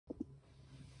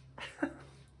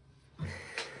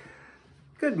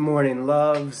Good morning,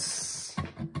 loves.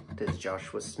 This is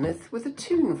Joshua Smith with a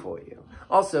tune for you.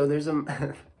 Also, there's a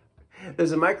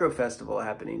micro festival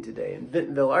happening today in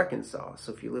Vintonville, Arkansas.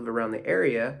 So if you live around the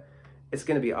area, it's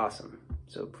going to be awesome.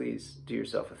 So please do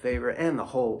yourself a favor and the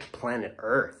whole planet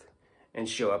Earth and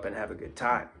show up and have a good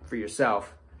time for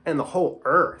yourself and the whole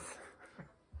Earth.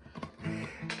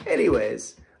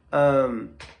 Anyways,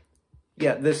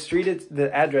 yeah,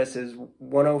 the address is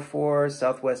 104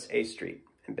 Southwest A Street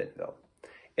in Bentonville.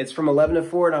 It's from 11 to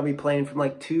 4, and I'll be playing from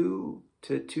like 2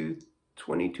 to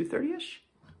 2:20, 2:30-ish.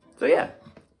 So yeah,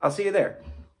 I'll see you there.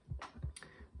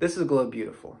 This is Glow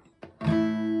Beautiful.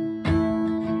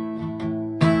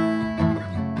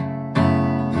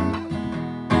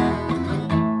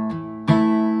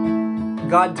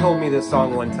 God told me this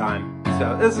song one time,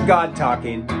 so this is God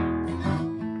talking.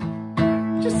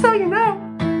 Just so you know.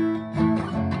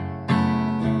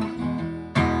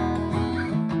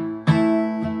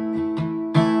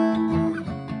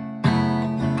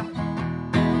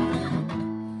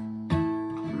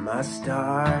 My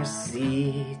star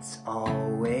seats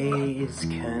always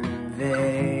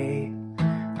convey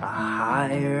a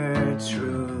higher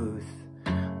truth,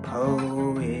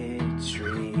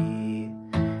 poetry,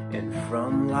 and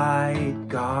from light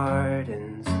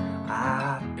gardens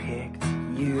I picked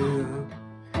you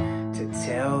to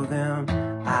tell them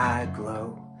I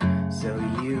glow, so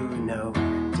you know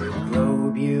to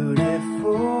glow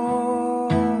beautiful.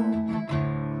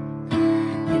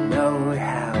 You know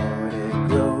how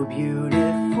glow beautiful.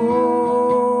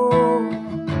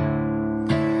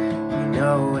 You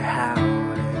know how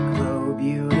to glow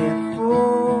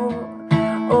beautiful.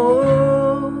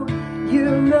 Oh,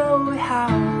 you know how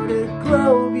to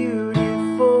glow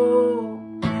beautiful.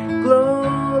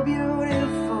 Glow beautiful.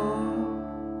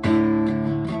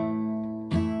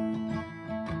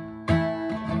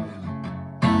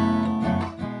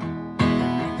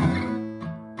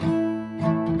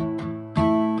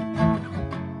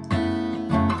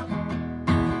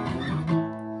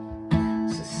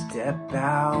 Step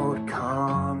out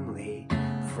calmly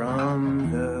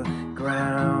from the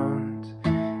ground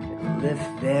and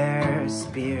lift their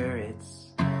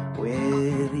spirits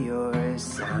with your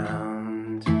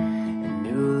sound. And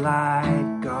new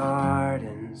light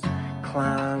gardens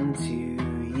climb to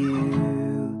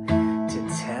you to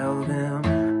tell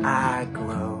them I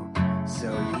glow,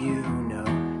 so you know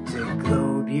to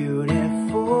glow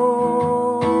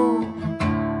beautiful.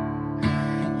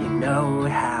 You know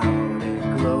how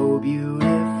glow beautiful.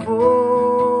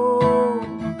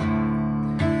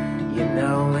 You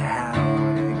know how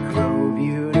to glow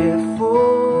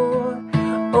beautiful.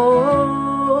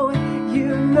 Oh,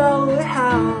 you know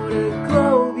how to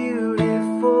glow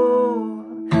beautiful.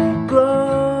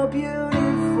 Glow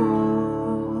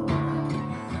beautiful.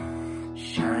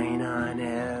 Shine on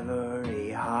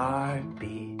every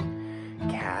heartbeat,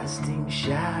 casting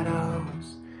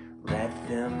shadows. Let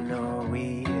them know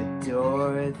we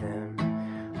adore them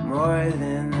more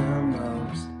than the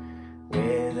most,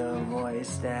 with a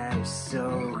voice that is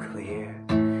so clear,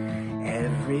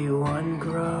 everyone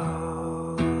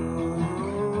grows.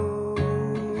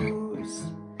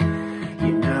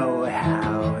 You know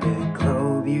how to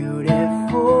glow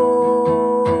beautiful.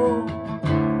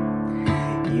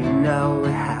 You know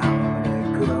how to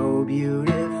glow beautiful.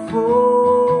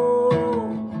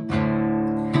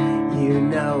 You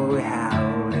know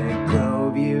how to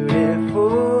glow beautiful.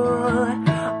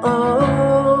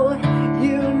 Oh,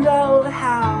 you know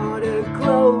how to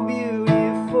glow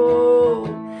beautiful.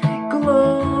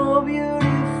 Glow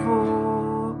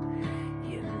beautiful.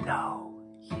 You know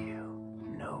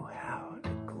how to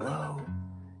glow.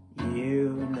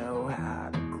 You know how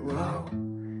to glow.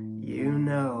 You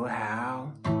know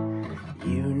how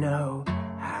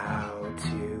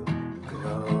to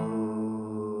glow.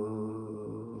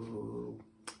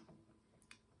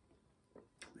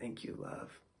 Thank you,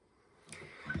 love.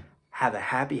 Have a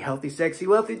happy, healthy, sexy,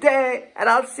 wealthy day, and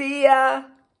I'll see ya!